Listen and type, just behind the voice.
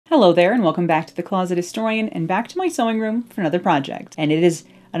Hello there, and welcome back to The Closet Historian and back to my sewing room for another project. And it is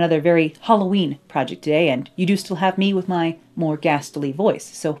another very Halloween project today, and you do still have me with my more ghastly voice,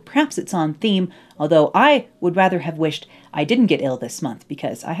 so perhaps it's on theme, although I would rather have wished I didn't get ill this month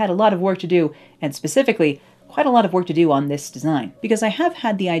because I had a lot of work to do, and specifically quite a lot of work to do on this design, because I have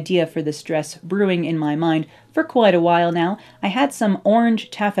had the idea for this dress brewing in my mind for quite a while now. I had some orange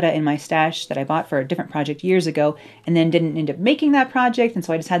taffeta in my stash that I bought for a different project years ago, and then didn't end up making that project, and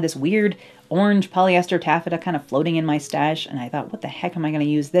so I just had this weird orange polyester taffeta kind of floating in my stash, and I thought, what the heck am I going to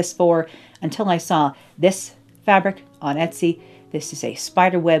use this for? Until I saw this fabric on Etsy. This is a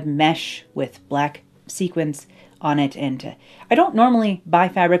spiderweb mesh with black sequins on it, and I don't normally buy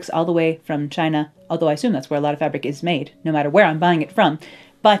fabrics all the way from China, although I assume that's where a lot of fabric is made, no matter where I'm buying it from.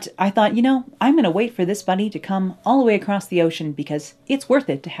 But I thought, you know, I'm going to wait for this bunny to come all the way across the ocean because it's worth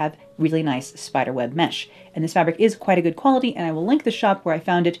it to have really nice spiderweb mesh. And this fabric is quite a good quality, and I will link the shop where I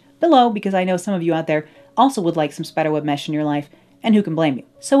found it below because I know some of you out there also would like some spiderweb mesh in your life, and who can blame you?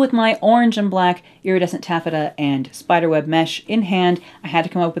 So with my orange and black iridescent taffeta and spiderweb mesh in hand, I had to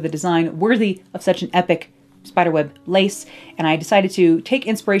come up with a design worthy of such an epic spiderweb lace, and I decided to take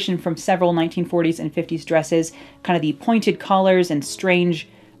inspiration from several 1940s and 50s dresses, kind of the pointed collars and strange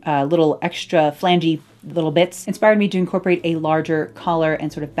little extra flangy little bits inspired me to incorporate a larger collar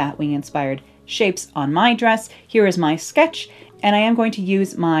and sort of batwing inspired shapes on my dress. Here is my sketch, and I am going to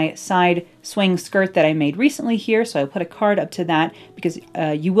use my side swing skirt that I made recently here, so I'll put a card up to that because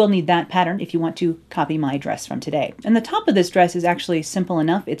you will need that pattern if you want to copy my dress from today. And the top of this dress is actually simple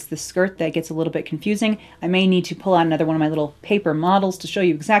enough. It's the skirt that gets a little bit confusing. I may need to pull out another one of my little paper models to show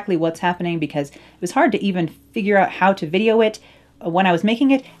you exactly what's happening because it was hard to even figure out how to video it when I was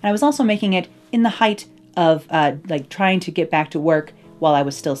making it, and I was also making it in the height of like trying to get back to work while I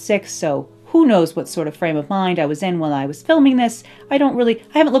was still sick, so who knows what sort of frame of mind I was in while I was filming this. I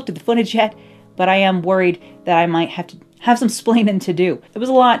haven't looked at the footage yet, but I am worried that I might have to have some splaining to do. It was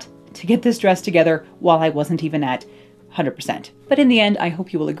a lot to get this dress together while I wasn't even at 100%. But in the end, I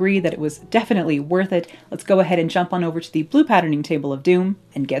hope you will agree that it was definitely worth it. Let's go ahead and jump on over to the blue patterning table of doom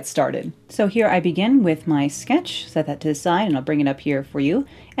and get started. So here I begin with my sketch, set that to the side, and I'll bring it up here for you.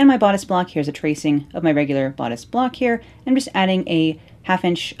 And my bodice block, here's a tracing of my regular bodice block here. I'm just adding a 1/2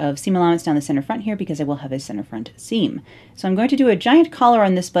 inch of seam allowance down the center front here because I will have a center front seam. So I'm going to do a giant collar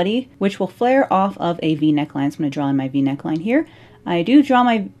on this buddy, which will flare off of a V neckline. So I'm going to draw in my V neckline here. I do draw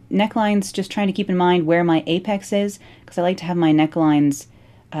my necklines just trying to keep in mind where my apex is, because I like to have my necklines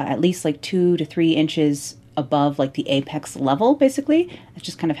at least like 2 to 3 inches above like the apex level, basically. That's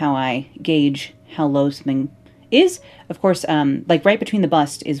just kind of how I gauge how low something is. Of course, like right between the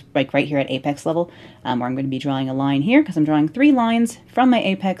bust is like right here at apex level, where I'm going to be drawing a line here, because I'm drawing 3 lines from my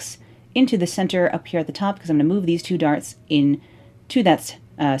apex into the center up here at the top, because I'm going to move these 2 darts in to that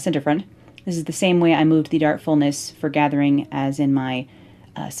center front. This is the same way I moved the dart fullness for gathering as in my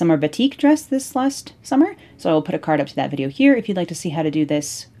summer batik dress this last summer. So I will put a card up to that video here if you'd like to see how to do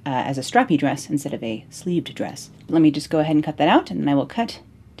this as a strappy dress instead of a sleeved dress. Let me just go ahead and cut that out, and then I will cut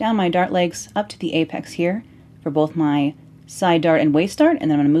down my dart legs up to the apex here for both my side dart and waist dart, and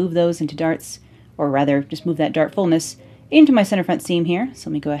then I'm going to move those into darts, or rather just move that dart fullness into my center front seam here.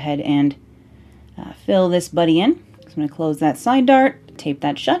 So let me go ahead and fill this buddy in. So I'm going to close that side dart, tape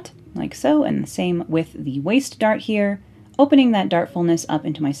that shut, like so, and the same with the waist dart here, opening that dart fullness up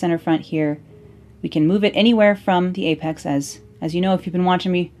into my center front here. We can move it anywhere from the apex, as you know if you've been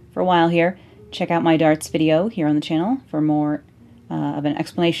watching me for a while here. Check out my darts video here on the channel for more of an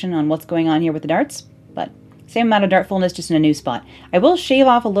explanation on what's going on here with the darts, but same amount of dart fullness, just in a new spot. I will shave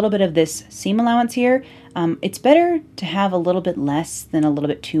off a little bit of this seam allowance here. It's better to have a little bit less than a little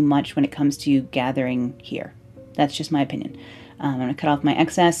bit too much when it comes to gathering here. That's just my opinion. I'm going to cut off my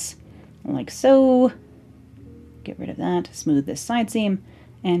excess like so. Get rid of that, smooth this side seam,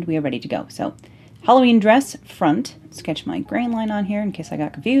 and we are ready to go. So, Halloween dress front. Sketch my grain line on here in case I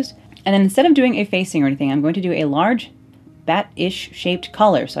got confused. And then instead of doing a facing or anything, I'm going to do a large bat-ish shaped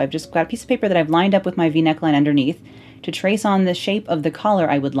collar. So I've just got a piece of paper that I've lined up with my V neckline underneath to trace on the shape of the collar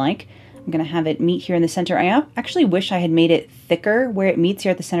I would like. I'm going to have it meet here in the center. I actually wish I had made it thicker where it meets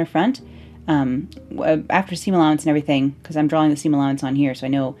here at the center front after seam allowance and everything, because I'm drawing the seam allowance on here so I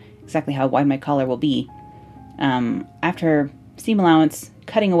know exactly how wide my collar will be. After seam allowance,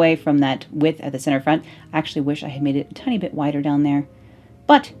 cutting away from that width at the center front, I actually wish I had made it a tiny bit wider down there.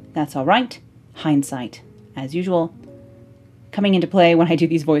 But that's all right. Hindsight, as usual, coming into play when I do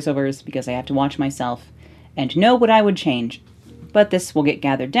these voiceovers because I have to watch myself and know what I would change. But this will get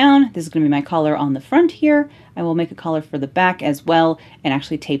gathered down. This is going to be my collar on the front here. I will make a collar for the back as well and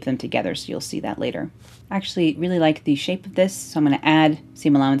actually tape them together, so you'll see that later. actually really like the shape of this, so I'm going to add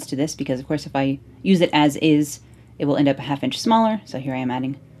seam allowance to this because, of course, if I use it as is, it will end up a ½ inch smaller. So here I am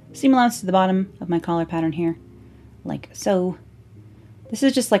adding seam allowance to the bottom of my collar pattern here, like so. This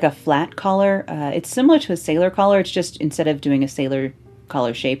is just like a flat collar. It's similar to a sailor collar. It's just instead of doing a sailor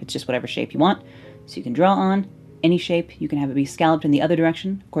collar shape, it's just whatever shape you want. So you can draw on any shape. You can have it be scalloped in the other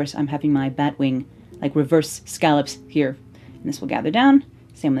direction. Of course, I'm having my bat wing like reverse scallops here. And this will gather down.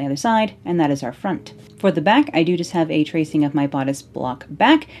 Same on the other side, and that is our front. For the back, I do just have a tracing of my bodice block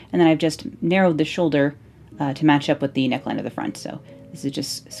back, and then I've just narrowed the shoulder to match up with the neckline of the front. So this is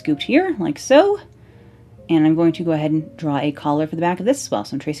just scooped here, like so. And I'm going to go ahead and draw a collar for the back of this as well.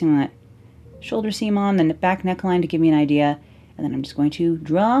 So I'm tracing that shoulder seam on the back neckline to give me an idea, and then I'm just going to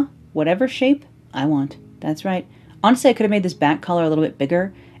draw whatever shape I want. That's right. Honestly, I could have made this back collar a little bit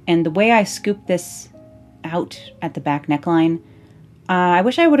bigger, and the way I scooped this out at the back neckline, I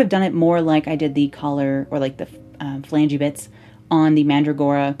wish I would have done it more like I did the collar or like the flangey bits on the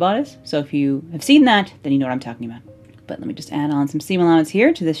Mandragora bodice. So if you have seen that, then you know what I'm talking about. But let me just add on some seam allowance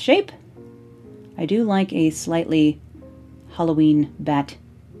here to this shape. I do like a slightly Halloween bat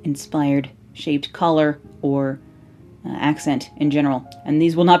inspired shaped collar or accent in general. And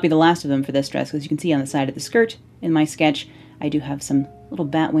these will not be the last of them for this dress, because you can see on the side of the skirt in my sketch, I do have some little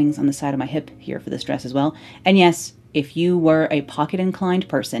bat wings on the side of my hip here for this dress as well. And yes, if you were a pocket-inclined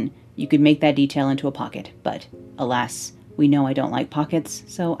person, you could make that detail into a pocket. But alas, we know I don't like pockets,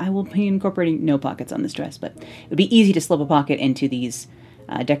 so I will be incorporating no pockets on this dress. But it would be easy to slip a pocket into these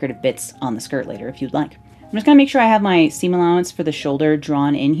decorative bits on the skirt later if you'd like. I'm just going to make sure I have my seam allowance for the shoulder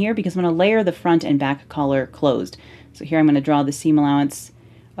drawn in here, because I'm going to layer the front and back collar closed. So here I'm going to draw the seam allowance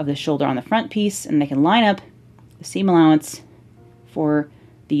of the shoulder on the front piece, and I can line up the seam allowance for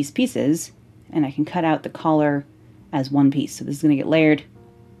these pieces, and I can cut out the collar as one piece. So this is going to get layered,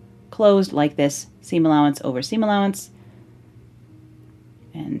 closed like this, seam allowance over seam allowance.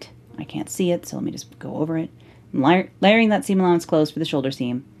 And I can't see it, so let me just go over it. I'm layering that seam allowance closed for the shoulder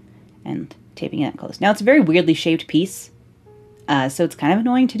seam and taping it closed. Now it's a very weirdly shaped piece, so it's kind of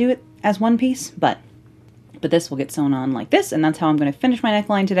annoying to do it as one piece, but this will get sewn on like this, and that's how I'm going to finish my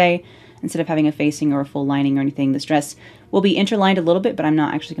neckline today. Instead of having a facing or a full lining or anything, this dress will be interlined a little bit, but I'm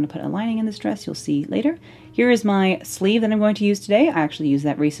not actually going to put a lining in this dress. You'll see later. Here is my sleeve that I'm going to use today. I actually used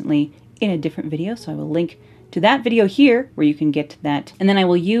that recently in a different video, so I will link to that video here where you can get that. And then I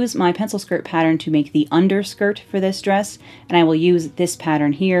will use my pencil skirt pattern to make the underskirt for this dress, and I will use this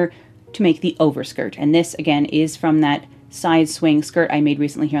pattern here to make the overskirt. And this, again, is from that side swing skirt I made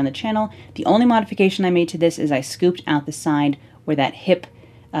recently here on the channel. The only modification I made to this is I scooped out the side where that hip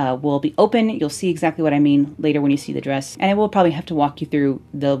will be open. You'll see exactly what I mean later when you see the dress. And I will probably have to walk you through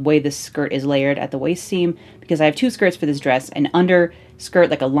the way this skirt is layered at the waist seam, because I have two skirts for this dress, an under skirt,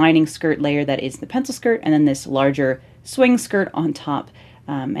 like a lining skirt layer that is the pencil skirt, and then this larger swing skirt on top.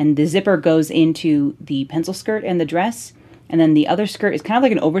 And the zipper goes into the pencil skirt and the dress. And then the other skirt is kind of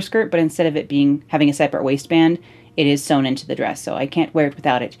like an overskirt, but instead of it having a separate waistband, it is sewn into the dress. So I can't wear it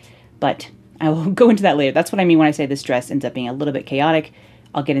without it, but I will go into that later. That's what I mean when I say this dress ends up being a little bit chaotic.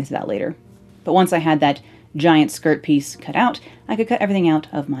 I'll get into that later. But once I had that giant skirt piece cut out, I could cut everything out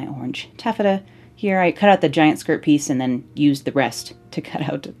of my orange taffeta. Here I cut out the giant skirt piece and then used the rest to cut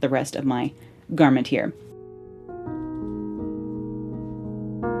out the rest of my garment here.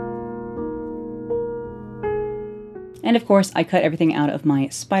 And of course, I cut everything out of my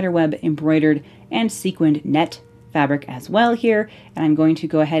spiderweb embroidered and sequined net fabric as well here, and I'm going to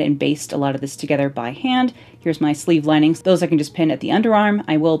go ahead and baste a lot of this together by hand. Here's my sleeve linings. Those I can just pin at the underarm.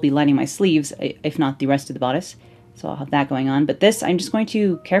 I will be lining my sleeves, if not the rest of the bodice, so I'll have that going on. But this, I'm just going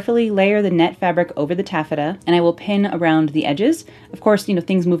to carefully layer the net fabric over the taffeta, and I will pin around the edges. Of course, you know,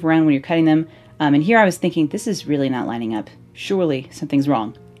 things move around when you're cutting them, and here I was thinking, this is really not lining up. Surely something's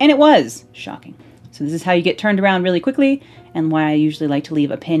wrong. And it was! Shocking. So this is how you get turned around really quickly, and why I usually like to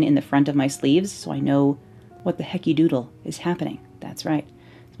leave a pin in the front of my sleeves, so I know what the hecky doodle is happening. That's right.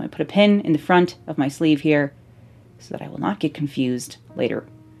 So I put a pin in the front of my sleeve here so that I will not get confused later.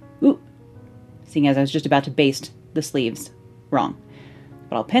 Ooh, seeing as I was just about to baste the sleeves wrong.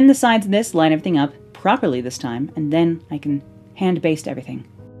 But I'll pin the sides of this, line everything up properly this time, and then I can hand baste everything.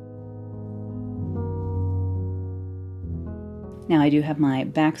 Now I do have my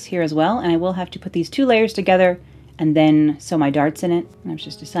backs here as well, and I will have to put these two layers together and then sew my darts in it. And I was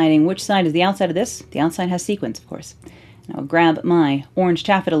just deciding which side is the outside of this. The outside has sequins, of course. And I'll grab my orange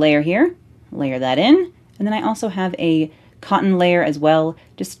taffeta layer here, layer that in, and then I also have a cotton layer as well,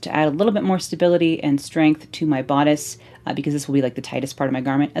 just to add a little bit more stability and strength to my bodice, because this will be like the tightest part of my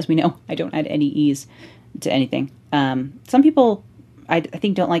garment. As we know, I don't add any ease to anything. Some people, I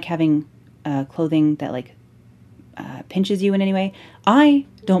think, don't like having clothing that like pinches you in any way, I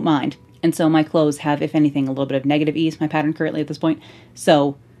don't mind. And so my clothes have, if anything, a little bit of negative ease, my pattern currently at this point.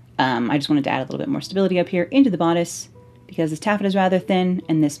 So I just wanted to add a little bit more stability up here into the bodice because this taffeta is rather thin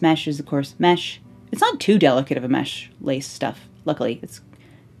and this mesh is, of course, mesh. It's not too delicate of a mesh lace stuff, luckily. It's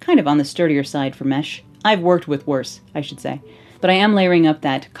kind of on the sturdier side for mesh. I've worked with worse, I should say. But I am layering up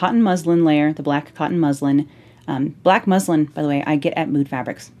that cotton muslin layer, the black cotton muslin. Black muslin, by the way, I get at Mood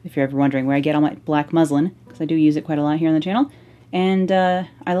Fabrics, if you're ever wondering where I get all my black muslin, because I do use it quite a lot here on the channel. And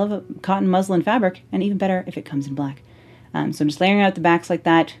I love a cotton muslin fabric, and even better if it comes in black. So I'm just layering out the backs like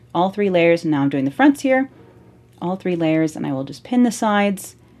that, all 3 layers, and now I'm doing the fronts here. All 3 layers, and I will just pin the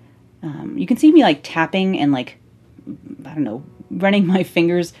sides. You can see me like tapping and like, I don't know, running my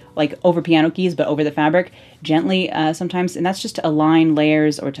fingers like over piano keys, but over the fabric gently sometimes. And that's just to align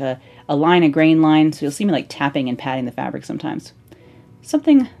layers or to align a grain line. So you'll see me like tapping and patting the fabric sometimes.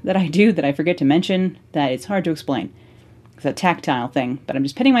 Something that I do that I forget to mention that it's hard to explain. It's a tactile thing, but I'm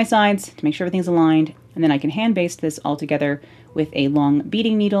just pinning my sides to make sure everything's aligned. And then I can hand baste this all together with a long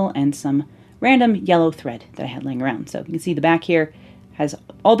beading needle and some random yellow thread that I had laying around. So you can see the back here has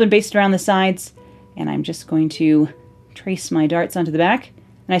all been basted around the sides, and I'm just going to trace my darts onto the back.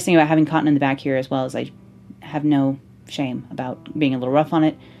 The nice thing about having cotton in the back here as well is I have no shame about being a little rough on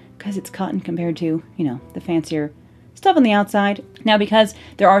it because it's cotton compared to, you know, the fancier stuff on the outside. Now, because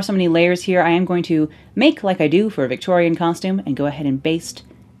there are so many layers here, I am going to make like I do for a Victorian costume and go ahead and baste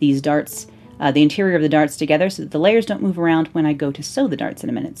these darts, the interior of the darts together so that the layers don't move around when I go to sew the darts in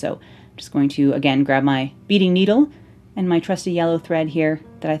a minute. So I'm just going to, again, grab my beading needle and my trusty yellow thread here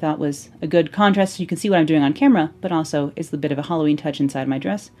that I thought was a good contrast so you can see what I'm doing on camera, but also is a bit of a Halloween touch inside my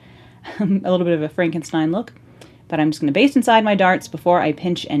dress. A little bit of a Frankenstein look. But I'm just going to baste inside my darts before I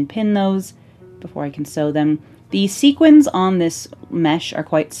pinch and pin those, before I can sew them. The sequins on this mesh are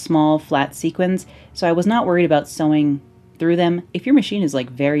quite small, flat sequins, so I was not worried about sewing through them. If your machine is like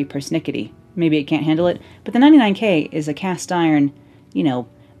very persnickety, maybe it can't handle it, but the 99K is a cast iron, you know,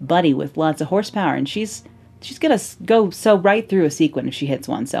 buddy with lots of horsepower, and she's gonna go sew right through a sequin if she hits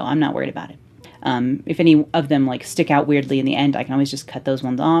one, so I'm not worried about it. If any of them like stick out weirdly in the end, I can always just cut those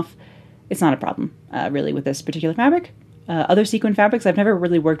ones off. It's not a problem, really, with this particular fabric. Other sequin fabrics, I've never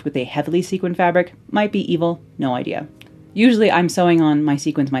really worked with a heavily sequin fabric. Might be evil, no idea. Usually I'm sewing on my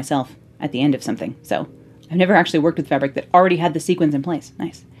sequins myself at the end of something, so I've never actually worked with fabric that already had the sequins in place.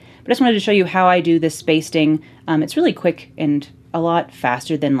 Nice. But I just wanted to show you how I do this basting. It's really quick and a lot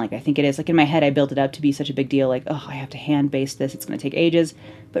faster than like I think it is. Like in my head I built it up to be such a big deal, like, oh, I have to hand baste this, it's going to take ages.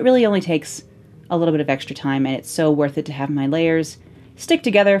 But really only takes a little bit of extra time, and it's so worth it to have my layers stick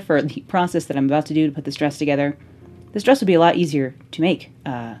together for the process that I'm about to do to put this dress together. This dress would be a lot easier to make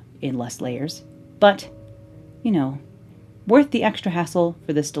in less layers, but, you know, worth the extra hassle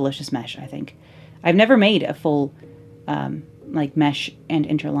for this delicious mesh, I think. I've never made a full, like, mesh and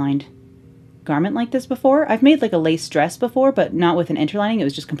interlined garment like this before. I've made, like, a lace dress before, but not with an interlining. It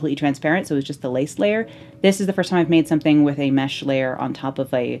was just completely transparent, so it was just the lace layer. This is the first time I've made something with a mesh layer on top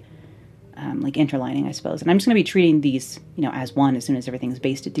of a, like, interlining, I suppose. And I'm just going to be treating these, you know, as one as soon as everything's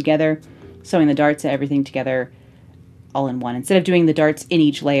basted together, sewing the darts and everything together all in one. Instead of doing the darts in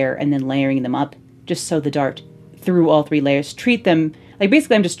each layer and then layering them up, just sew the dart through all 3 layers. Treat them, like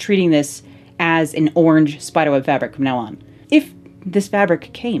basically I'm just treating this as an orange spiderweb fabric from now on. If this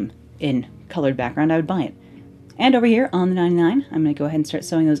fabric came in colored background, I would buy it. And over here on the 99, I'm going to go ahead and start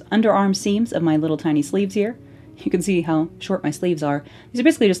sewing those underarm seams of my little tiny sleeves here. You can see how short my sleeves are. These are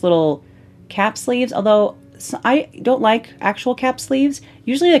basically just little cap sleeves, although I don't like actual cap sleeves.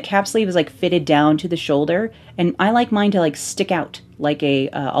 Usually a cap sleeve is like fitted down to the shoulder, and I like mine to like stick out like a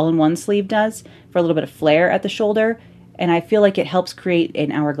all-in-one sleeve does for a little bit of flare at the shoulder, and I feel like it helps create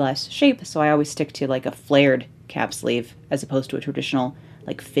an hourglass shape, so I always stick to like a flared cap sleeve as opposed to a traditional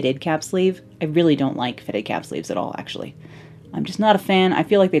like fitted cap sleeve. I really don't like fitted cap sleeves at all, actually. I'm just not a fan. I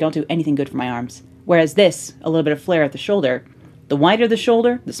feel like they don't do anything good for my arms. Whereas this, a little bit of flare at the shoulder, the wider the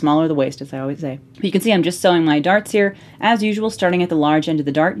shoulder, the smaller the waist, as I always say. But you can see I'm just sewing my darts here, as usual, starting at the large end of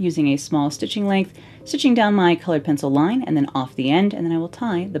the dart using a small stitching length, stitching down my colored pencil line, and then off the end, and then I will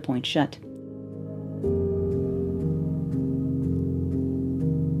tie the point shut.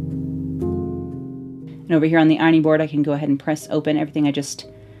 And over here on the ironing board, I can go ahead and press open everything I just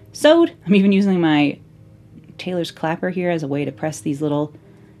sewed. I'm even using my tailor's clapper here as a way to press these little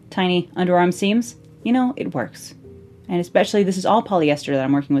tiny underarm seams. You know, it works. And especially, this is all polyester that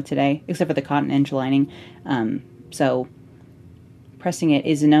I'm working with today, except for the cotton interlining. So pressing it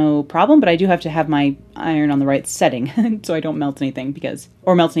is no problem, but I do have to have my iron on the right setting so I don't melt anything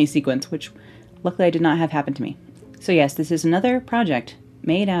or melt any sequins, which luckily I did not have happen to me. So yes, this is another project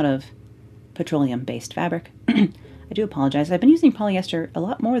made out of petroleum-based fabric. I do apologize. I've been using polyester a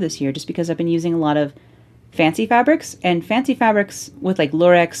lot more this year just because I've been using a lot of fancy fabrics, and fancy fabrics with like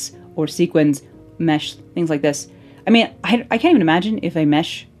lurex or sequins, mesh, things like this. I mean, I can't even imagine if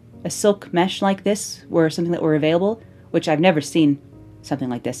a silk mesh like this were something that were available, which I've never seen something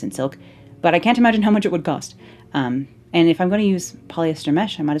like this in silk, but I can't imagine how much it would cost. And if I'm going to use polyester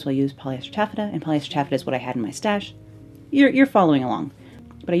mesh, I might as well use polyester taffeta, and polyester taffeta is what I had in my stash. You're following along.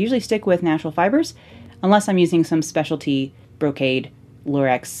 But I usually stick with natural fibers, unless I'm using some specialty brocade,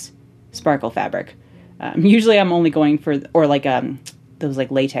 lurex, sparkle fabric. Usually I'm only going for, or like those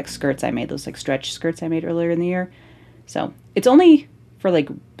like latex skirts I made, those like stretch skirts I made earlier in the year. So it's only for like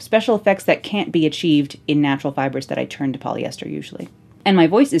special effects that can't be achieved in natural fibers that I turn to polyester usually. And my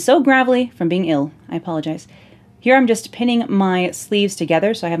voice is so gravelly from being ill. I apologize. Here I'm just pinning my sleeves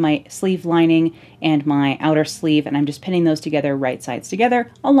together. So I have my sleeve lining and my outer sleeve, and I'm just pinning those together, right sides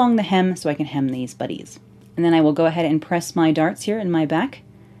together, along the hem so I can hem these buddies. And then I will go ahead and press my darts here in my back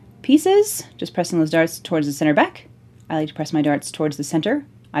pieces, just pressing those darts towards the center back. I like to press my darts towards the center,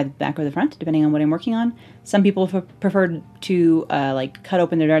 either the back or the front, depending on what I'm working on. Some people prefer to like cut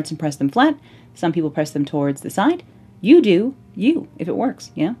open their darts and press them flat. Some people press them towards the side. You do you, if it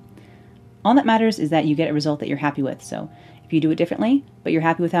works, you know? All that matters is that you get a result that you're happy with. So if you do it differently, but you're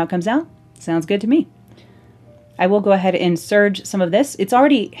happy with how it comes out, sounds good to me. I will go ahead and serge some of this. It's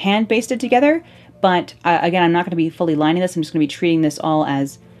already hand basted together, but again, I'm not going to be fully lining this. I'm just going to be treating this all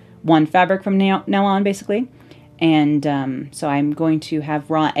as one fabric from now on, basically. And so I'm going to have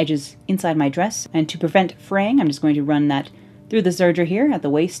raw edges inside my dress. And to prevent fraying, I'm just going to run that through the serger here at the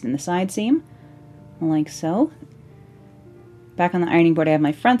waist and the side seam, like so. Back on the ironing board, I have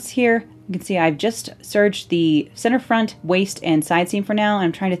my fronts here. You can see I've just serged the center front, waist, and side seam for now.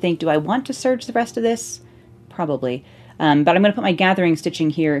 I'm trying to think, do I want to serge the rest of this? Probably. But I'm going to put my gathering stitching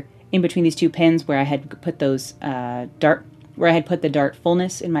here in between these two pins where I had put those where I had put the dart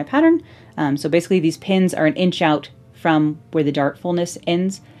fullness in my pattern. So basically these pins are an inch out from where the dart fullness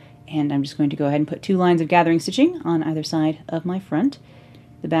ends, and I'm just going to go ahead and put 2 lines of gathering stitching on either side of my front.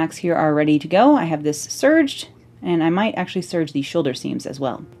 The backs here are ready to go. I have this serged, and I might actually serge the shoulder seams as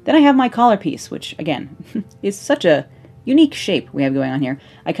well. Then I have my collar piece, which again is such a unique shape we have going on here.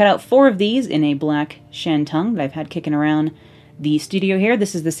 I cut out 4 of these in a black shantung that I've had kicking around the studio here.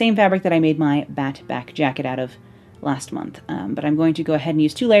 This is the same fabric that I made my bat back jacket out of last month. But I'm going to go ahead and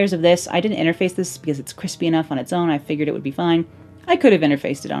use 2 layers of this. I didn't interface this because it's crispy enough on its own. I figured it would be fine. I could have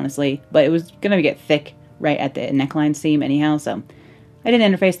interfaced it, honestly, but it was going to get thick right at the neckline seam anyhow, so I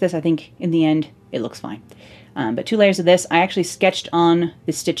didn't interface this. I think in the end it looks fine. But 2 layers of this. I actually sketched on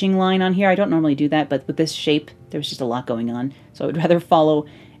the stitching line on here. I don't normally do that, but with this shape, there was just a lot going on, so I would rather follow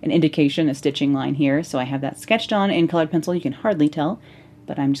an indication, a stitching line here. So I have that sketched on in colored pencil. You can hardly tell,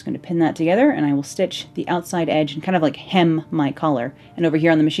 but I'm just going to pin that together, and I will stitch the outside edge and kind of like hem my collar. And over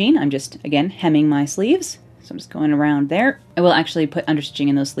here on the machine, I'm just, again, hemming my sleeves. So I'm just going around there. I will actually put understitching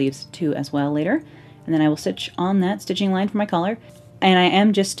in those sleeves too as well later. And then I will stitch on that stitching line for my collar. And I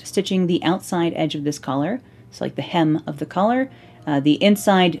am just stitching the outside edge of this collar, so like the hem of the collar. The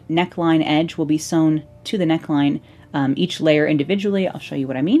inside neckline edge will be sewn to the neckline, each layer individually. I'll show you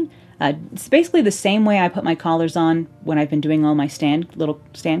what I mean. It's basically the same way I put my collars on when I've been doing all my little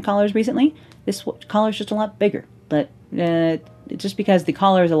stand collars recently. This collar is just a lot bigger, but just because the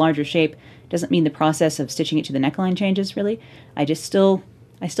collar is a larger shape doesn't mean the process of stitching it to the neckline changes, really. I still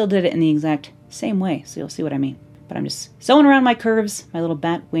did it in the exact same way, so you'll see what I mean. But I'm just sewing around my curves, my little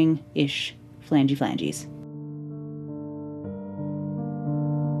bat wing-ish flangies.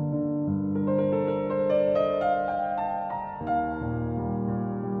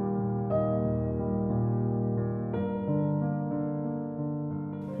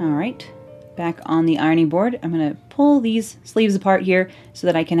 Alright, back on the ironing board, I'm going to pull these sleeves apart here so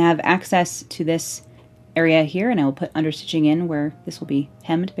that I can have access to this area here, and I will put understitching in where this will be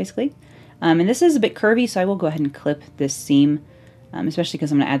hemmed, basically. And this is a bit curvy, so I will go ahead and clip this seam, especially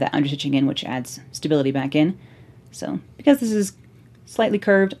because I'm going to add that understitching in, which adds stability back in. So because this is slightly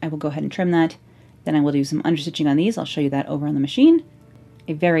curved, I will go ahead and trim that. Then I will do some understitching on these. I'll show you that over on the machine.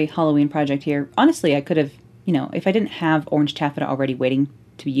 A very Halloween project here. Honestly, I could have, if I didn't have orange taffeta already waiting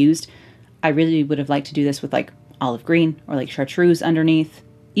to be used, I really would have liked to do this with like olive green or like chartreuse underneath.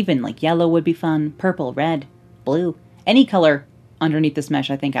 Even like yellow would be fun, purple, red, blue, any color underneath this mesh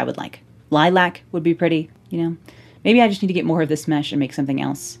I think I would like. Lilac would be pretty, Maybe I just need to get more of this mesh and make something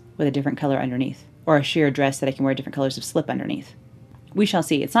else with a different color underneath, or a sheer dress that I can wear different colors of slip underneath. We shall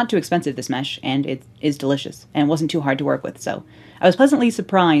see. It's not too expensive, this mesh, and it is delicious, and it wasn't too hard to work with, so I was pleasantly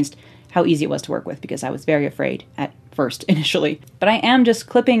surprised how easy it was to work with, because I was very afraid at first initially. But I am just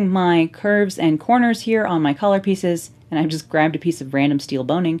clipping my curves and corners here on my collar pieces, and I've just grabbed a piece of random steel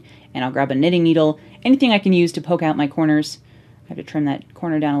boning, and I'll grab a knitting needle, anything I can use to poke out my corners. I have to trim that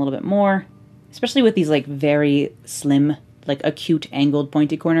corner down a little bit more, especially with these like very slim, like acute angled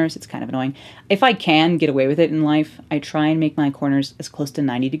pointed corners. It's kind of annoying. If I can get away with it in life, I try and make my corners as close to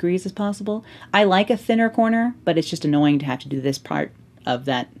 90 degrees as possible. I like a thinner corner, but it's just annoying to have to do this part of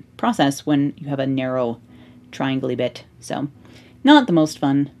that process when you have a narrow triangle-y bit. So not the most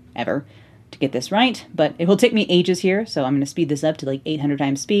fun ever to get this right, but it will take me ages here, so I'm going to speed this up to like 800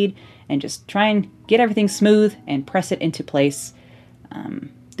 times speed and just try and get everything smooth and press it into place.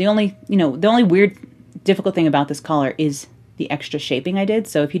 The only weird, difficult thing about this collar is the extra shaping I did.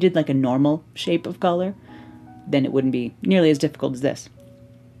 So if you did like a normal shape of collar, then it wouldn't be nearly as difficult as this.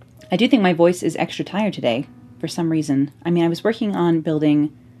 I do think my voice is extra tired today for some reason. I mean, I was working on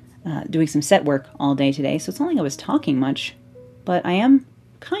building, doing some set work all day today, so it's not like I was talking much, but I am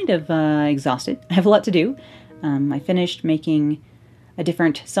kind of exhausted. I have a lot to do. I finished making a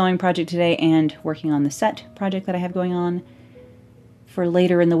different sewing project today and working on the set project that I have going on for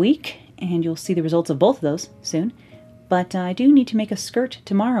later in the week, and you'll see the results of both of those soon. But I do need to make a skirt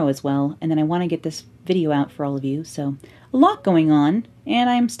tomorrow as well, and then I want to get this video out for all of you, so a lot going on, and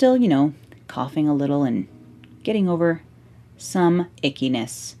I'm still, coughing a little and getting over some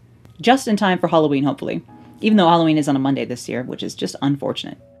ickiness. Just in time for Halloween, hopefully. Even though Halloween is on a Monday this year, which is just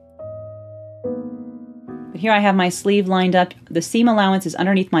unfortunate. But here I have my sleeve lined up. The seam allowance is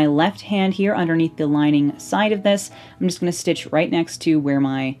underneath my left hand here, underneath the lining side of this. I'm just going to stitch right next to where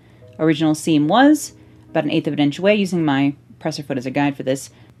my original seam was, about 1/8 of an inch away, using my presser foot as a guide for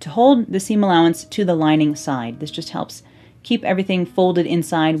this, to hold the seam allowance to the lining side. This just helps keep everything folded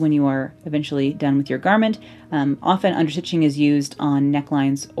inside when you are eventually done with your garment. Often understitching is used on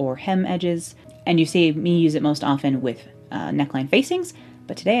necklines or hem edges, and you see me use it most often with neckline facings,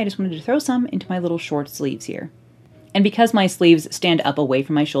 but today I just wanted to throw some into my little short sleeves here. And because my sleeves stand up away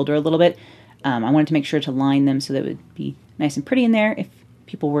from my shoulder a little bit, I wanted to make sure to line them so that it would be nice and pretty in there if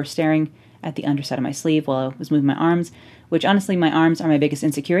people were staring at the underside of my sleeve while I was moving my arms, which honestly my arms are my biggest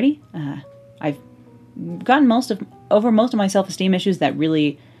insecurity. I've gotten over most of my self-esteem issues that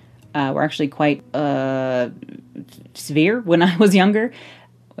really were actually quite severe when I was younger.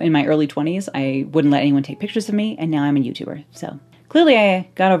 In my early 20s, I wouldn't let anyone take pictures of me, and now I'm a YouTuber. So clearly I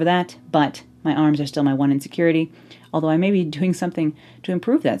got over that, but my arms are still my one insecurity, although I may be doing something to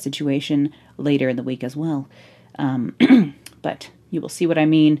improve that situation later in the week as well. But you will see what I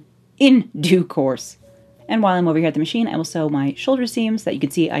mean in due course. And while I'm over here at the machine, I will sew my shoulder seams that you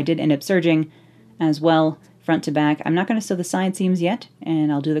can see I did end up serging as well, front to back. I'm not going to sew the side seams yet,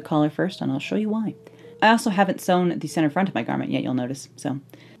 and I'll do the collar first, and I'll show you why. I also haven't sewn the center front of my garment yet, you'll notice. So,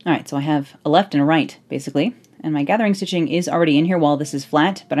 alright, so I have a left and a right, basically. And my gathering stitching is already in here while this is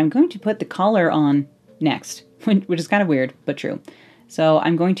flat, but I'm going to put the collar on next, which is kind of weird, but true. So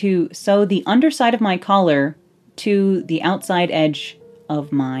I'm going to sew the underside of my collar to the outside edge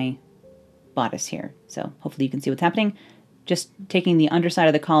of my bodice here. So hopefully you can see what's happening. Just taking the underside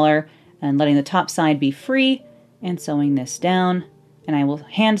of the collar and letting the top side be free and sewing this down. And I will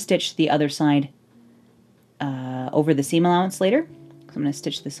hand stitch the other side over the seam allowance later. So I'm going to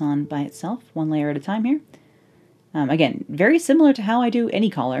stitch this on by itself, one layer at a time here. Again, very similar to how I do any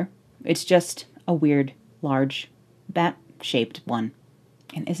collar. It's just a weird, large, bat-shaped one.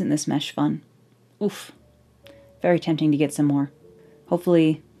 And isn't this mesh fun? Oof. Very tempting to get some more.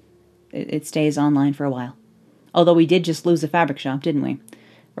 Hopefully it stays online for a while. Although we did just lose a fabric shop, didn't we?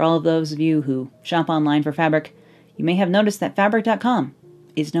 For all of those of you who shop online for fabric, you may have noticed that Fabric.com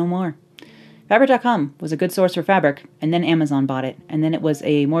is no more. Fabric.com was a good source for fabric, and then Amazon bought it, and then it was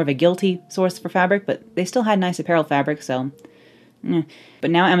more of a guilty source for fabric, but they still had nice apparel fabric, so...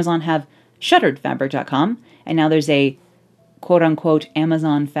 But now Amazon have shuttered Fabric.com, and now there's a quote-unquote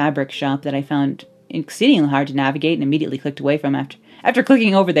Amazon fabric shop that I found exceedingly hard to navigate and immediately clicked away from after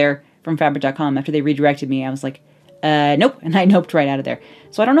clicking over there from Fabric.com. After they redirected me, I was like, nope, and I noped right out of there.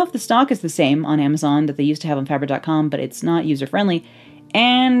 So I don't know if the stock is the same on Amazon that they used to have on Fabric.com, but it's not user-friendly.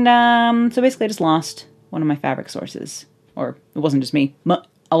 And so basically I just lost one of my fabric sources. Or it wasn't just me.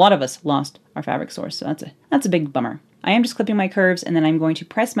 A lot of us lost our fabric source, so that's a big bummer. I am just clipping my curves, and then I'm going to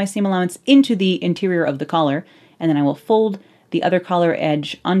press my seam allowance into the interior of the collar, and then I will fold the other collar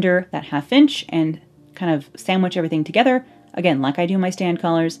edge under that 1/2 inch and kind of sandwich everything together, again, like I do my stand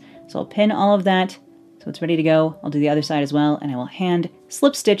collars. So I'll pin all of that so it's ready to go. I'll do the other side as well, and I will hand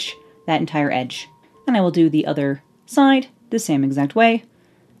slip stitch that entire edge. And I will do the other side the same exact way,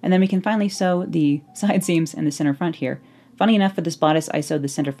 and then we can finally sew the side seams and the center front here. Funny enough, for this bodice, I sewed the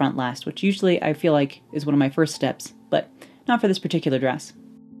center front last, which usually I feel like is one of my first steps but not for this particular dress.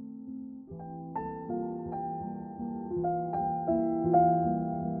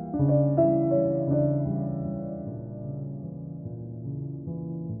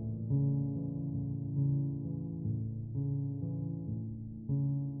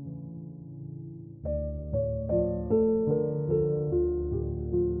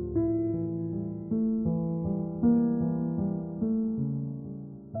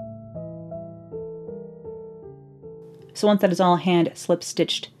 So once that is all hand slip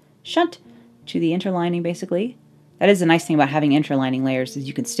stitched shut to the interlining, basically, that is the nice thing about having interlining layers, is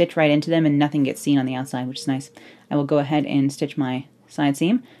you can stitch right into them and nothing gets seen on the outside, which is nice. I will go ahead and stitch my side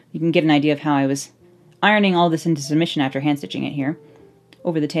seam. You can get an idea of how I was ironing all this into submission after hand stitching it here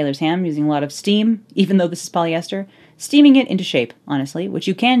over the tailor's ham, using a lot of steam, even though this is polyester, steaming it into shape, honestly, which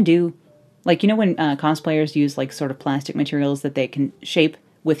you can do. Like, you know when cosplayers use like sort of plastic materials that they can shape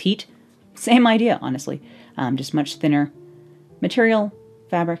with heat? Same idea, honestly. Just much thinner material,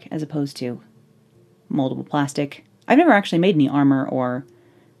 fabric, as opposed to moldable plastic. I've never actually made any armor or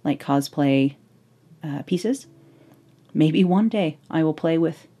like cosplay pieces. Maybe one day I will play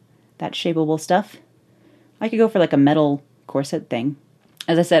with that shapeable stuff. I could go for like a metal corset thing.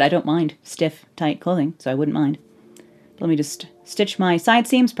 As I said, I don't mind stiff, tight clothing, so I wouldn't mind. Let me just stitch my side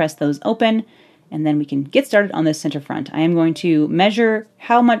seams, press those open, and then we can get started on this center front. I am going to measure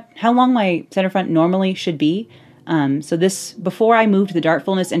how long my center front normally should be. So this, before I moved the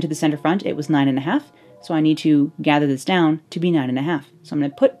dartfulness into the center front, it was 9.5. So I need to gather this down to be 9.5. So I'm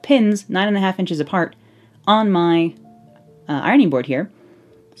going to put pins 9.5 inches apart on my ironing board here,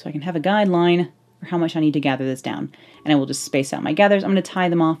 so I can have a guideline for how much I need to gather this down. And I will just space out my gathers. I'm going to tie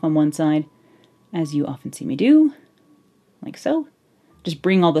them off on one side, as you often see me do, like so. Just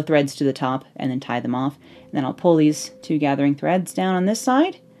bring all the threads to the top and then tie them off. And then I'll pull these two gathering threads down on this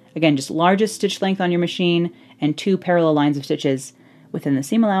side. Again, just largest stitch length on your machine and 2 parallel lines of stitches within the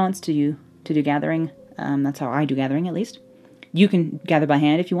seam allowance to do gathering. That's how I do gathering, at least. You can gather by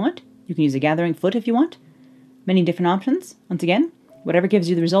hand if you want. You can use a gathering foot if you want. Many different options. Once again, whatever gives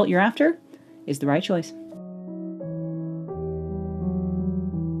you the result you're after is the right choice.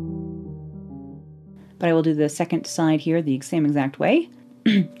 But I will do the second side here the same exact way,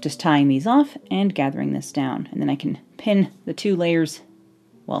 just tying these off and gathering this down. And then I can pin the 2 layers,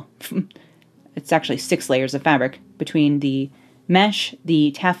 well, it's actually 6 layers of fabric between the mesh,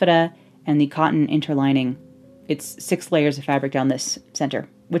 the taffeta, and the cotton interlining. It's 6 layers of fabric down this center,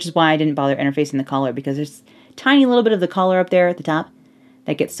 which is why I didn't bother interfacing the collar, because there's a tiny little bit of the collar up there at the top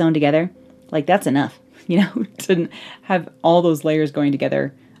that gets sewn together. Like, that's enough, to have all those layers going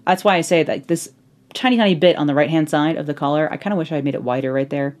together. That's why I say that this tiny bit on the right-hand side of the collar, I kind of wish I had made it wider right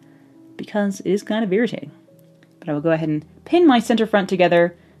there, because it is kind of irritating. But I will go ahead and pin my center front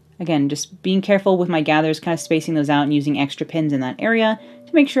together. Again, just being careful with my gathers, kind of spacing those out and using extra pins in that area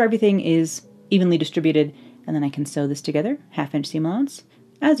to make sure everything is evenly distributed. And then I can sew this together, 1/2 inch seam allowance,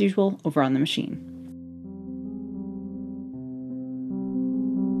 as usual, over on the machine.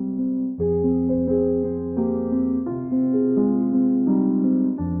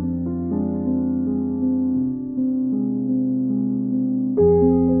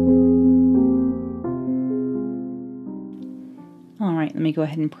 Alright, let me go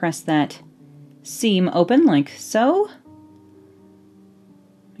ahead and press that seam open like so.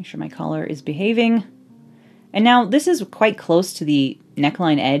 Make sure my collar is behaving. And now this is quite close to the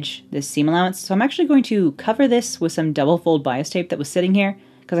neckline edge, this seam allowance, so I'm actually going to cover this with some double fold bias tape that was sitting here,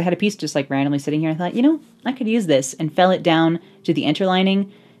 because I had a piece just like randomly sitting here. I thought, I could use this, and fell it down to the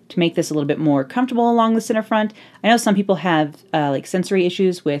interlining to make this a little bit more comfortable along the center front. I know some people have like sensory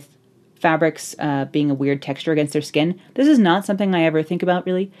issues with fabrics being a weird texture against their skin. This is not something I ever think about,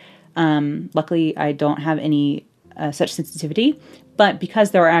 really. Luckily, I don't have any such sensitivity, but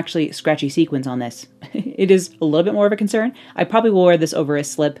because there are actually scratchy sequins on this, it is a little bit more of a concern. I probably will wear this over a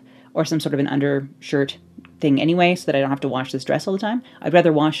slip or some sort of an undershirt thing anyway, so that I don't have to wash this dress all the time. I'd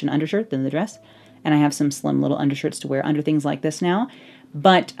rather wash an undershirt than the dress, and I have some slim little undershirts to wear under things like this now.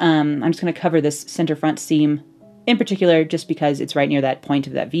 But I'm just going to cover this center front seam in particular, just because it's right near that point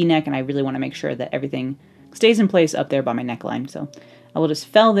of that V-neck, and I really want to make sure that everything stays in place up there by my neckline. So I will just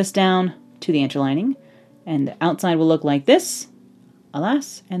fell this down to the interlining, and the outside will look like this,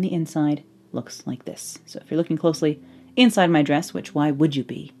 alas, and the inside looks like this. So if you're looking closely inside my dress, which why would you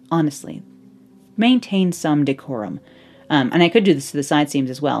be, honestly, maintain some decorum. And I could do this to the side seams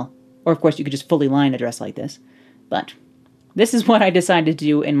as well, or of course you could just fully line a dress like this, but this is what I decided to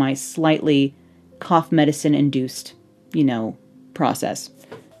do in my slightly cough medicine induced, process.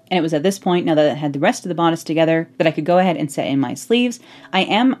 And it was at this point, now that I had the rest of the bodice together, that I could go ahead and set in my sleeves. I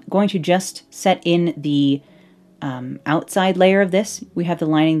am going to just set in the outside layer of this, we have the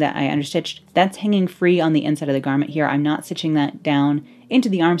lining that I understitched. That's hanging free on the inside of the garment here. I'm not stitching that down into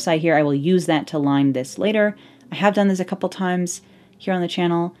the arm side here. I will use that to line this later. I have done this a couple times here on the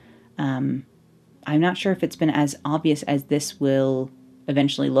channel. I'm not sure if it's been as obvious as this will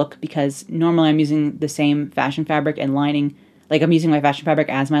eventually look, because normally I'm using the same fashion fabric and lining, like I'm using my fashion fabric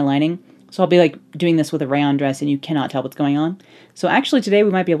as my lining. So I'll be like doing this with a rayon dress and you cannot tell what's going on. So actually today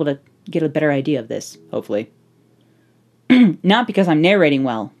we might be able to get a better idea of this, hopefully. Not because I'm narrating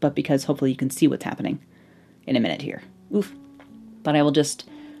well, but because hopefully you can see what's happening in a minute here. Oof. But I will just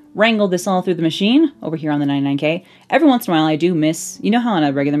wrangle this all through the machine over here on the 99K. Every once in a while I do miss, you know how on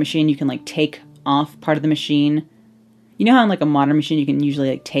a regular machine you can like take off part of the machine? You know how on like a modern machine you can usually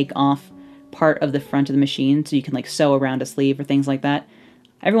like take off part of the front of the machine so you can like sew around a sleeve or things like that?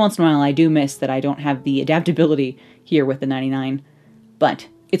 Every once in a while I do miss that I don't have the adaptability here with the 99, but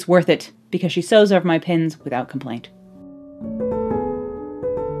it's worth it because she sews over my pins without complaint.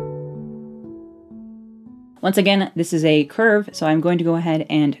 Once again, this is a curve, so I'm going to go ahead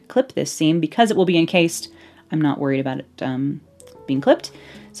and clip this seam because it will be encased. I'm not worried about it being clipped.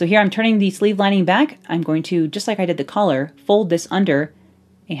 So here I'm turning the sleeve lining back. I'm going to, just like I did the collar, fold this under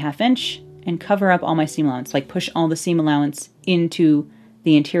a 1/2 inch and cover up all my seam allowance, like push all the seam allowance into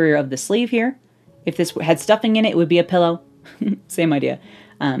the interior of the sleeve here. If this had stuffing in it, it would be a pillow. Same idea.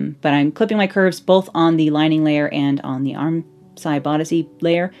 But I'm clipping my curves both on the lining layer and on the arm side bodicey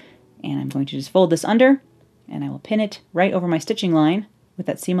layer. And I'm going to just fold this under, and I will pin it right over my stitching line with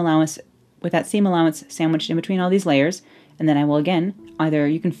that seam allowance sandwiched in between all these layers. And then I will again, either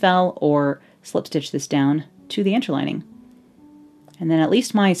you can fell or slip stitch this down to the interlining. And then at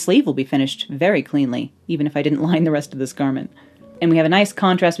least my sleeve will be finished very cleanly, even if I didn't line the rest of this garment. And we have a nice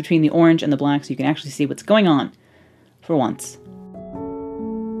contrast between the orange and the black, so you can actually see what's going on for once.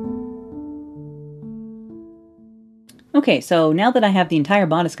 Okay, so now that I have the entire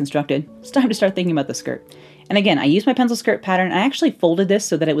bodice constructed, it's time to start thinking about the skirt. And again, I used my pencil skirt pattern. I actually folded this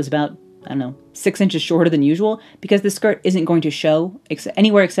so that it was about, I don't know, 6 inches shorter than usual, because the skirt isn't going to show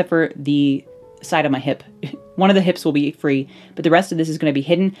anywhere except for the side of my hip. One of the hips will be free, but the rest of this is going to be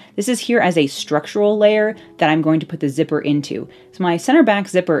hidden. This is here as a structural layer that I'm going to put the zipper into. So my center back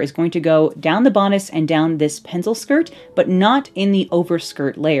zipper is going to go down the bodice and down this pencil skirt, but not in the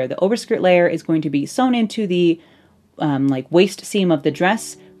overskirt layer. The overskirt layer is going to be sewn into the like waist seam of the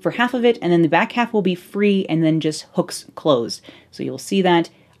dress for half of it, and then the back half will be free and then just hooks closed. So you'll see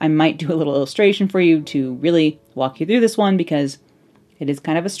that. I might do a little illustration for you to really walk you through this one because it is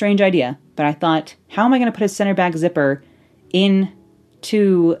kind of a strange idea. But I thought, how am I going to put a center back zipper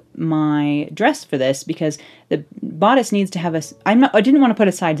into my dress for this? Because the bodice needs to have I didn't want to put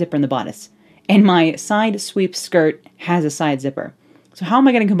a side zipper in the bodice, and my side sweep skirt has a side zipper. So how am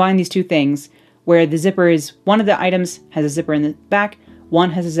I going to combine these two things where the zipper is, one of the items has a zipper in the back,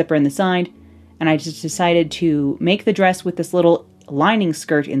 one has a zipper in the side, and I just decided to make the dress with this little lining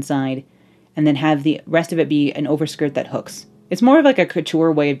skirt inside and then have the rest of it be an overskirt that hooks. It's more of like a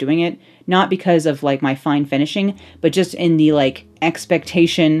couture way of doing it, not because of like my fine finishing, but just in the like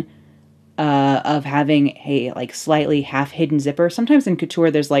expectation of having a like slightly half hidden zipper. Sometimes in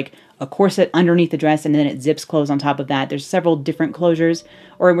couture there's like a corset underneath the dress and then it zips closed on top of that. There's several different closures.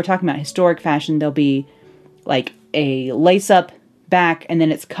 Or we're talking about historic fashion, there'll be like a lace up back and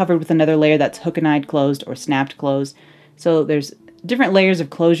then it's covered with another layer that's hook and eyed closed or snapped closed. So there's different layers of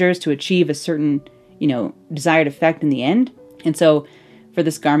closures to achieve a certain, you know, desired effect in the end. And so for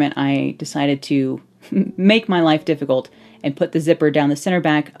this garment, I decided to make my life difficult and put the zipper down the center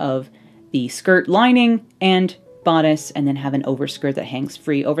back of the skirt lining and bodice, and then have an overskirt that hangs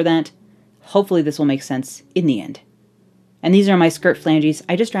free over that. Hopefully this will make sense in the end. And these are my skirt flanges.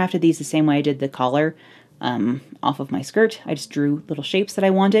 I just drafted these the same way I did the collar off of my skirt. I just drew little shapes that I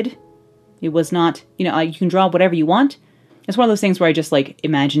wanted. It was not, you know, you can draw whatever you want. It's one of those things where I just like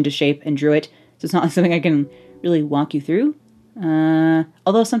imagined a shape and drew it. So it's not like something I can really walk you through.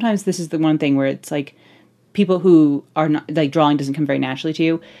 Although sometimes this is the one thing where it's like people who are not, like drawing doesn't come very naturally to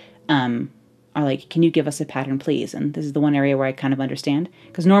you, are like, can you give us a pattern, please? And this is the one area where I kind of understand.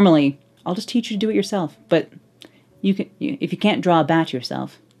 Because normally, I'll just teach you to do it yourself. But if you can't draw a bat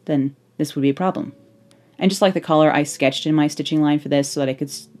yourself, then this would be a problem. And just like the collar, I sketched in my stitching line for this so that I could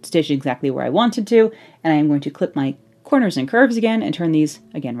stitch exactly where I wanted to. And I am going to clip my corners and curves again and turn these,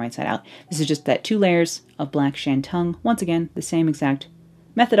 again, right side out. This is just that 2 layers of black shantung. Once again, the same exact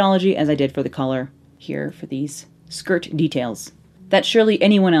methodology as I did for the collar here for these skirt details that surely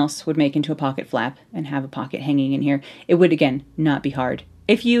anyone else would make into a pocket flap and have a pocket hanging in here. It would, again, not be hard.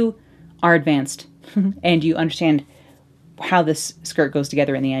 If you are advanced and you understand how this skirt goes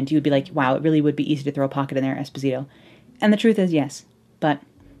together in the end, you would be like, wow, it really would be easy to throw a pocket in there, Esposito. And the truth is, yes. But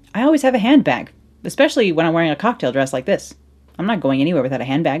I always have a handbag, especially when I'm wearing a cocktail dress like this. I'm not going anywhere without a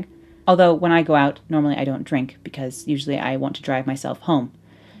handbag. Although when I go out, normally I don't drink because usually I want to drive myself home.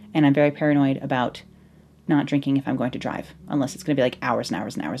 And I'm very paranoid about not drinking if I'm going to drive, unless it's going to be like hours and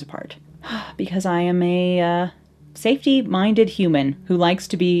hours and hours apart. Because I am a safety-minded human who likes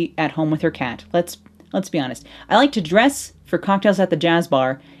to be at home with her cat. Let's be honest. I like to dress for cocktails at the jazz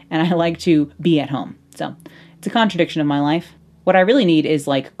bar, and I like to be at home. So it's a contradiction of my life. What I really need is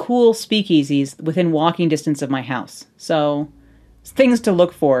like cool speakeasies within walking distance of my house. So things to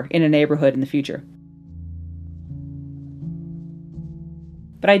look for in a neighborhood in the future.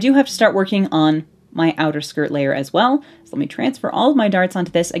 But I do have to start working on my outer skirt layer as well. So let me transfer all of my darts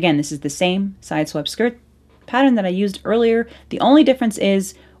onto this. Again, this is the same side swept skirt pattern that I used earlier. The only difference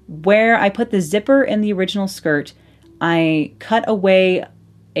is where I put the zipper in the original skirt, I cut away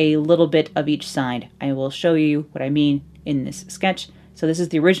a little bit of each side. I will show you what I mean in this sketch. So this is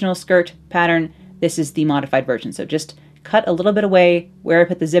the original skirt pattern. This is the modified version. So just cut a little bit away where I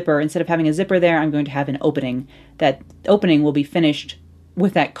put the zipper. Instead of having a zipper there, I'm going to have an opening. That opening will be finished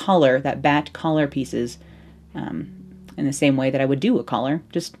with that collar, that bat collar pieces, in the same way that I would do a collar.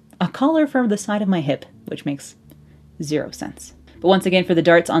 Just a collar for the side of my hip, which makes 0 sense. But once again, for the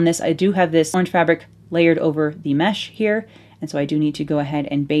darts on this, I do have this orange fabric layered over the mesh here, and so I do need to go ahead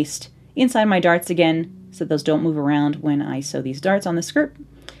and baste inside my darts again so those don't move around when I sew these darts on the skirt.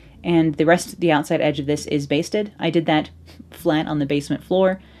 And the rest, the outside edge of this is basted. I did that flat on the basement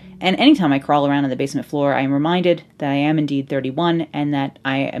floor, and anytime I crawl around on the basement floor, I am reminded that I am indeed 31 and that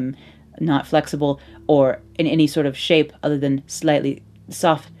I am not flexible or in any sort of shape other than slightly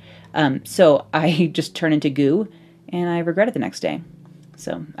soft. So I just turn into goo, and I regret it the next day.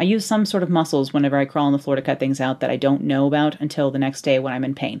 So I use some sort of muscles whenever I crawl on the floor to cut things out that I don't know about until the next day when I'm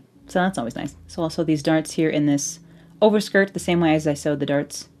in pain. So that's always nice. So I'll sew these darts here in this overskirt the same way as I sewed the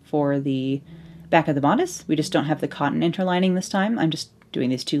darts for the back of the bodice. We just don't have the cotton interlining this time. I'm just doing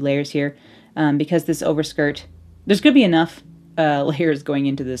these 2 layers here because this overskirt, there's going to be enough layers going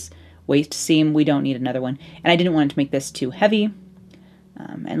into this waist seam. We don't need another one. And I didn't want it to make this too heavy.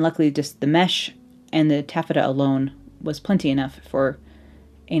 And luckily just the mesh and the taffeta alone was plenty enough for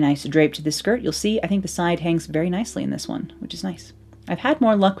a nice drape to this skirt. You'll see, I think the side hangs very nicely in this one, which is nice. I've had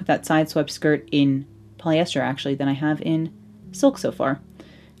more luck with that side swept skirt in polyester, actually, than I have in silk so far. I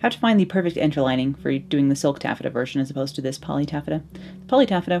have to find the perfect interlining for doing the silk taffeta version as opposed to this poly taffeta. The poly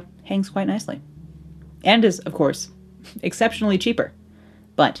taffeta hangs quite nicely. And is, of course, exceptionally cheaper,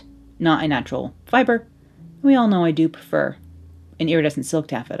 but not a natural fiber. We all know I do prefer an iridescent silk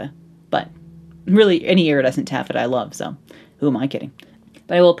taffeta, but really any iridescent taffeta I love, so who am I kidding?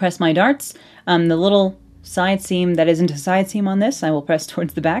 But I will press my darts. The little side seam that isn't a side seam on this, I will press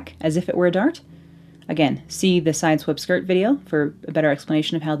towards the back as if it were a dart. Again, see the side swept skirt video for a better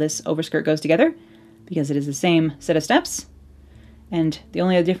explanation of how this overskirt goes together, because it is the same set of steps. And the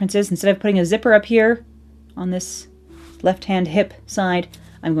only other difference is, instead of putting a zipper up here on this left-hand hip side,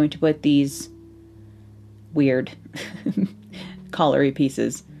 I'm going to put these weird collary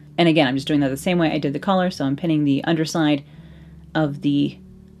pieces. And again, I'm just doing that the same way I did the collar, so I'm pinning the underside of the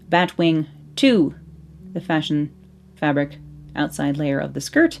bat wing to the fashion fabric outside layer of the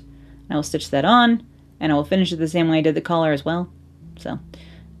skirt. I will stitch that on, and I will finish it the same way I did the collar as well. So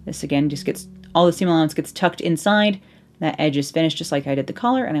this again just gets, all the seam allowance gets tucked inside. That edge is finished just like I did the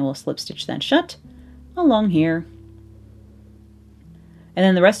collar, and I will slip stitch that shut along here. And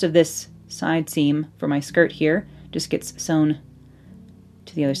then the rest of this side seam for my skirt here just gets sewn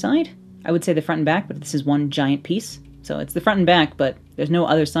to the other side. I would say the front and back, but this is one giant piece. So it's the front and back, but there's no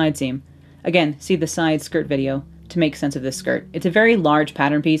other side seam. Again, see the side skirt video to make sense of this skirt. It's a very large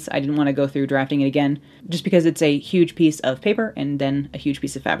pattern piece. I didn't want to go through drafting it again, just because it's a huge piece of paper and then a huge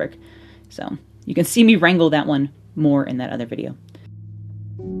piece of fabric. So you can see me wrangle that one more in that other video.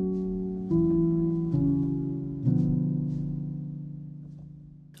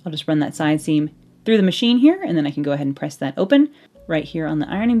 I'll just run that side seam through the machine here, and then I can go ahead and press that open right here on the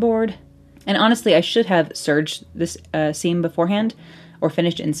ironing board. And honestly, I should have serged this seam beforehand or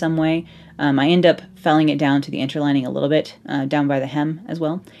finished in some way. I end up felling it down to the interlining a little bit, down by the hem as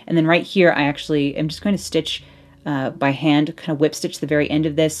well. And then right here, I actually am just going to stitch by hand, kind of whip stitch the very end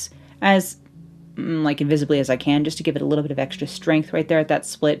of this as like invisibly as I can, just to give it a little bit of extra strength right there at that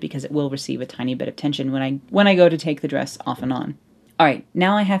split, because it will receive a tiny bit of tension when I go to take the dress off and on. All right,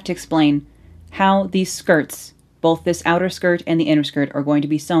 now I have to explain how these skirts, both this outer skirt and the inner skirt, are going to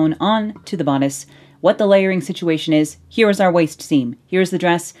be sewn on to the bodice, what the layering situation is. Here is our waist seam. Here's the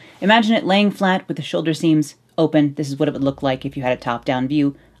dress. Imagine it laying flat with the shoulder seams open. This is what it would look like if you had a top-down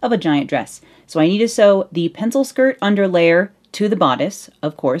view of a giant dress. So I need to sew the pencil skirt underlayer to the bodice,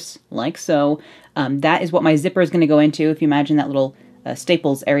 of course, like so. That is what my zipper is going to go into. If you imagine that little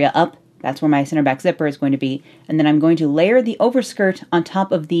staples area up, that's where my center back zipper is going to be. And then I'm going to layer the overskirt on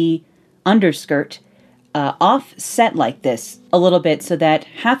top of the underskirt, offset like this a little bit so that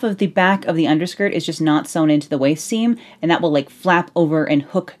half of the back of the underskirt is just not sewn into the waist seam, and that will like flap over and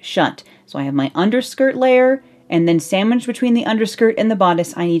hook shut. So I have my underskirt layer, and then sandwiched between the underskirt and the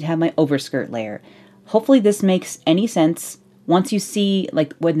bodice, I need to have my overskirt layer. Hopefully this makes any sense. Once you see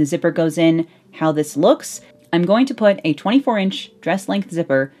like when the zipper goes in, how this looks, I'm going to put a 24-inch dress length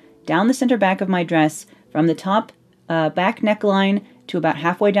zipper down the center back of my dress from the top back neckline to about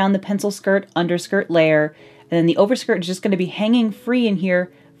halfway down the pencil skirt underskirt layer, and then the overskirt is just going to be hanging free in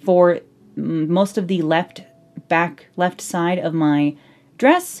here for most of the left side of my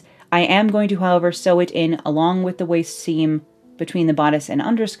dress. I am going to, however, sew it in along with the waist seam between the bodice and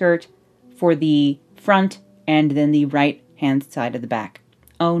underskirt for the front and then the right hand side of the back.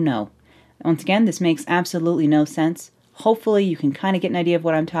 Oh no. Once again, this makes absolutely no sense. Hopefully you can kind of get an idea of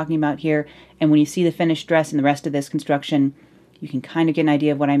what I'm talking about here, and when you see the finished dress and the rest of this construction, you can kind of get an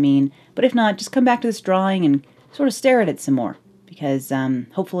idea of what I mean. But if not, just come back to this drawing and sort of stare at it some more, because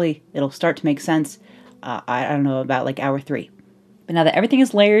hopefully it'll start to make sense, I don't know, about like hour 3. But now that everything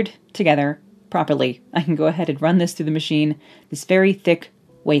is layered together properly, I can go ahead and run this through the machine, this very thick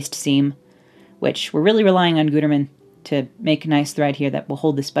waist seam, which we're really relying on Gutermann to make a nice thread here that will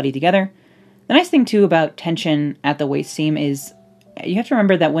hold this buddy together. The nice thing too about tension at the waist seam is you have to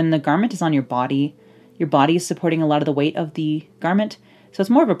remember that when the garment is on your body is supporting a lot of the weight of the garment. So it's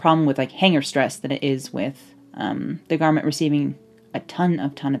more of a problem with like hanger stress than it is with the garment receiving a ton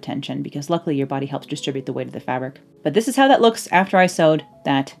of tension, because luckily your body helps distribute the weight of the fabric. But this is how that looks after I sewed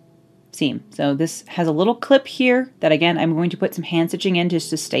that seam. So this has a little clip here that, again, I'm going to put some hand stitching in just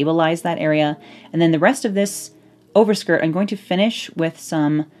to stabilize that area. And then the rest of this overskirt I'm going to finish with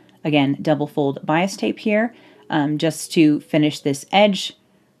some, again, double fold bias tape here, just to finish this edge,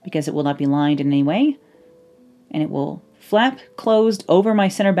 because it will not be lined in any way. And it will flap closed over my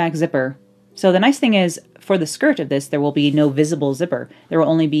center back zipper. So the nice thing is, for the skirt of this, there will be no visible zipper. There will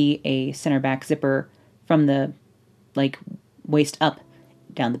only be a center back zipper from the, like, waist up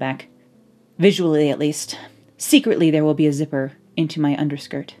down the back. Visually, at least. Secretly, there will be a zipper into my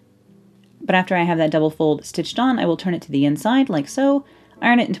underskirt. But after I have that double fold stitched on, I will turn it to the inside, like so,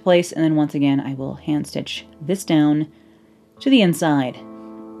 iron it into place, and then once again, I will hand stitch this down to the inside.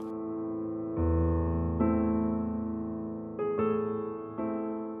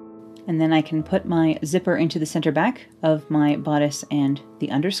 And then I can put my zipper into the center back of my bodice and the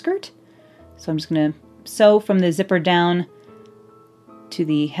underskirt. So I'm just going to sew from the zipper down to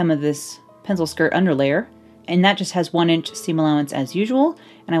the hem of this pencil skirt underlayer. And that just has 1-inch seam allowance as usual.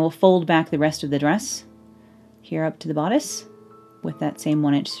 And I will fold back the rest of the dress here up to the bodice with that same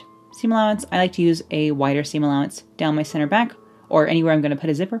 1-inch seam allowance. I like to use a wider seam allowance down my center back, or anywhere I'm going to put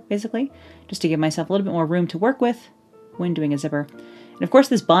a zipper, basically, just to give myself a little bit more room to work with when doing a zipper. And of course,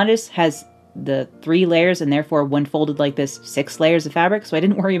 this bodice has the 3 layers, and therefore, when folded like this, 6 layers of fabric, so I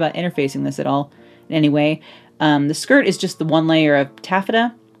didn't worry about interfacing this at all in any way. The skirt is just the 1 layer of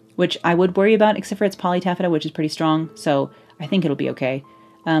taffeta, which I would worry about, except for its poly taffeta, which is pretty strong, so I think it'll be okay.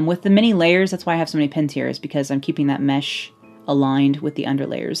 With the mini layers, that's why I have so many pins here, is because I'm keeping that mesh aligned with the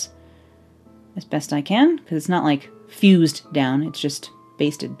underlayers as best I can, because it's not like fused down, it's just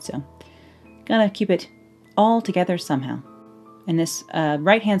basted, so gotta keep it all together somehow. And this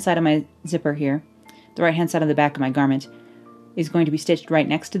right-hand side of my zipper here, the right-hand side of the back of my garment, is going to be stitched right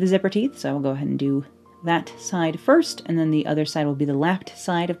next to the zipper teeth, so I will go ahead and do that side first, and then the other side will be the lapped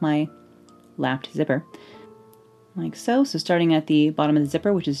side of my lapped zipper. Like so. So starting at the bottom of the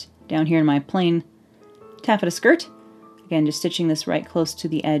zipper, which is down here in my plain taffeta skirt. Again, just stitching this right close to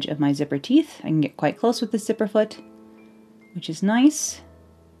the edge of my zipper teeth. I can get quite close with the zipper foot, which is nice.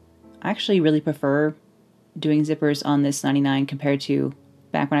 I actually really prefer doing zippers on this 99 compared to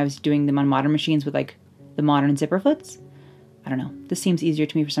back when I was doing them on modern machines with like the modern zipper foots. I don't know. This seems easier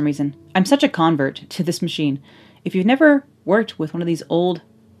to me for some reason. I'm such a convert to this machine. If you've never worked with one of these old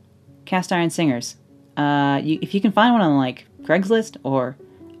cast iron singers, if you can find one on like Craigslist or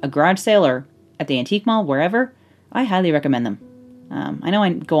a garage sale or at the antique mall, wherever, I highly recommend them. I know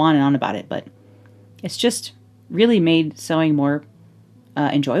I go on and on about it, but it's just really made sewing more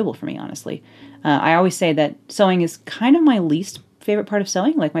enjoyable for me, honestly. I always say that sewing is kind of my least favorite part of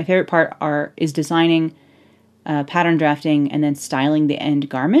sewing. Like, my favorite part is designing, pattern drafting, and then styling the end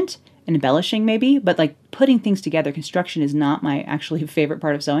garment and embellishing maybe, but like putting things together, construction is not my actually favorite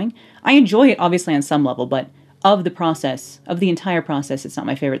part of sewing. I enjoy it obviously on some level, but of the process, of the entire process, it's not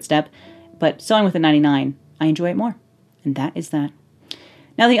my favorite step, but sewing with a 99, I enjoy it more. And that is that.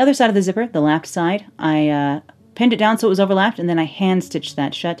 Now the other side of the zipper, the lapped side, I pinned it down so it was overlapped, and then I hand stitched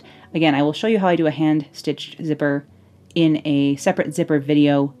that shut. Again, I will show you how I do a hand stitched zipper in a separate zipper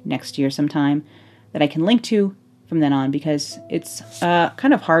video next year sometime that I can link to from then on, because it's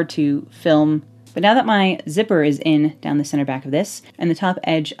kind of hard to film. But now that my zipper is in down the center back of this, and the top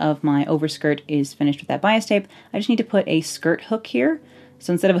edge of my overskirt is finished with that bias tape, I just need to put a skirt hook here.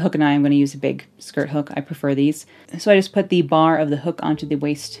 So instead of a hook and eye, I'm going to use a big skirt hook. I prefer these. So I just put the bar of the hook onto the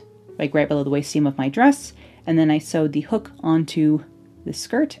waist, like right below the waist seam of my dress, and then I sewed the hook onto the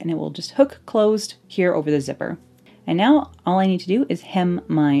skirt, and it will just hook closed here over the zipper. And now all I need to do is hem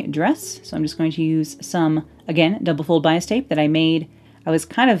my dress. So I'm just going to use some, again, double fold bias tape that I made. I was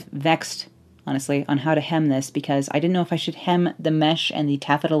kind of vexed, honestly, on how to hem this, because I didn't know if I should hem the mesh and the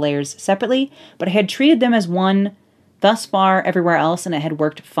taffeta layers separately, but I had treated them as one thus far everywhere else, and it had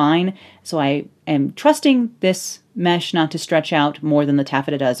worked fine. So I am trusting this mesh not to stretch out more than the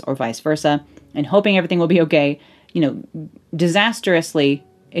taffeta does, or vice versa, and hoping everything will be okay. You know, disastrously,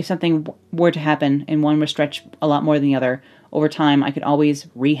 if something were to happen and one would stretch a lot more than the other, over time I could always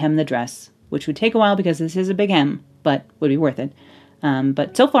re-hem the dress, which would take a while because this is a big hem, but would be worth it.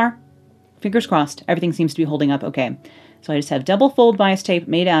 But so far, fingers crossed, everything seems to be holding up okay. So I just have double fold bias tape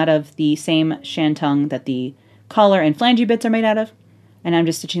made out of the same shantung that the collar and flangey bits are made out of, and I'm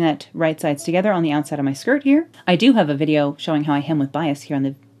just stitching that right sides together on the outside of my skirt here. I do have a video showing how I hem with bias here on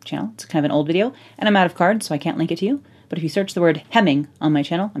the channel. It's kind of an old video, and I'm out of cards, so I can't link it to you. But if you search the word hemming on my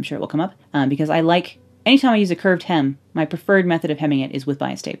channel, I'm sure it will come up, because I like, anytime I use a curved hem, my preferred method of hemming it is with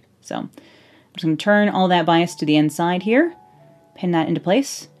bias tape. So I'm just going to turn all that bias to the inside here, pin that into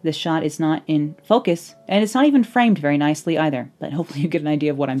place. This shot is not in focus, and it's not even framed very nicely either, but hopefully you get an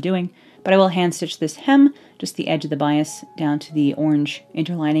idea of what I'm doing. But I will hand stitch this hem, just the edge of the bias, down to the orange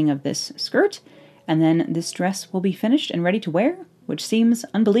interlining of this skirt, and then this dress will be finished and ready to wear, which seems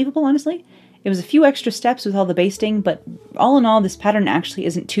unbelievable, honestly. It was a few extra steps with all the basting, but all in all, this pattern actually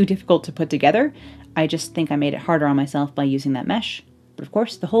isn't too difficult to put together. I just think I made it harder on myself by using that mesh. But of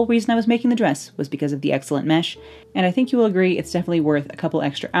course, the whole reason I was making the dress was because of the excellent mesh, and I think you will agree it's definitely worth a couple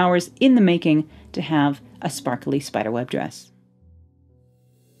extra hours in the making to have a sparkly spiderweb dress.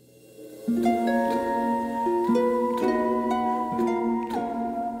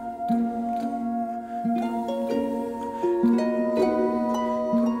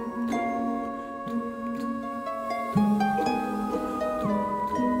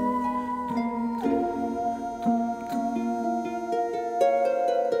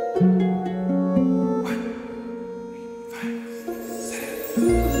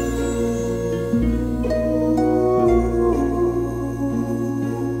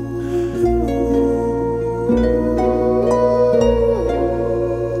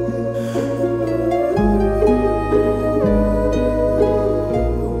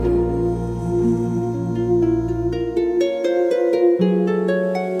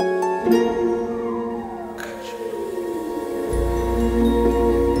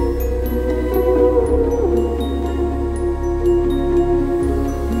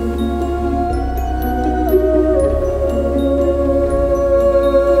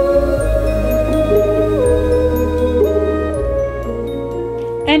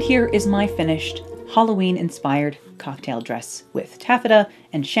 And here is my finished Halloween-inspired cocktail dress with taffeta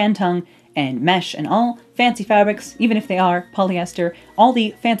and shantung and mesh and all fancy fabrics, even if they are polyester, all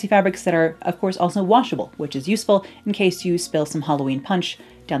the fancy fabrics that are, of course, also washable, which is useful in case you spill some Halloween punch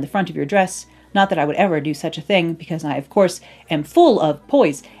down the front of your dress. Not that I would ever do such a thing, because I, of course, am full of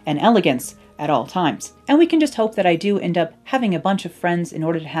poise and elegance at all times. And we can just hope that I do end up having a bunch of friends in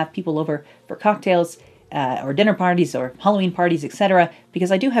order to have people over for cocktails, or dinner parties, or Halloween parties, etc.,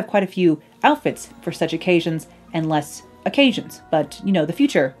 because I do have quite a few outfits for such occasions and less occasions. But, you know, the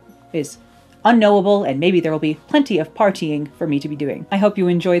future is unknowable, and maybe there will be plenty of partying for me to be doing. I hope you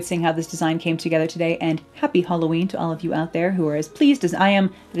enjoyed seeing how this design came together today, and happy Halloween to all of you out there who are as pleased as I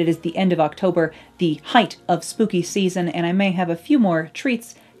am that it is the end of October, the height of spooky season, and I may have a few more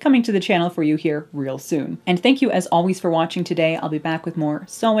treats coming to the channel for you here real soon. And thank you as always for watching today. I'll be back with more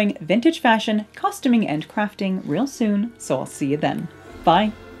sewing, vintage fashion, costuming, and crafting real soon, so I'll see you then.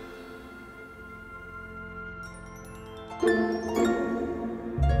 Bye!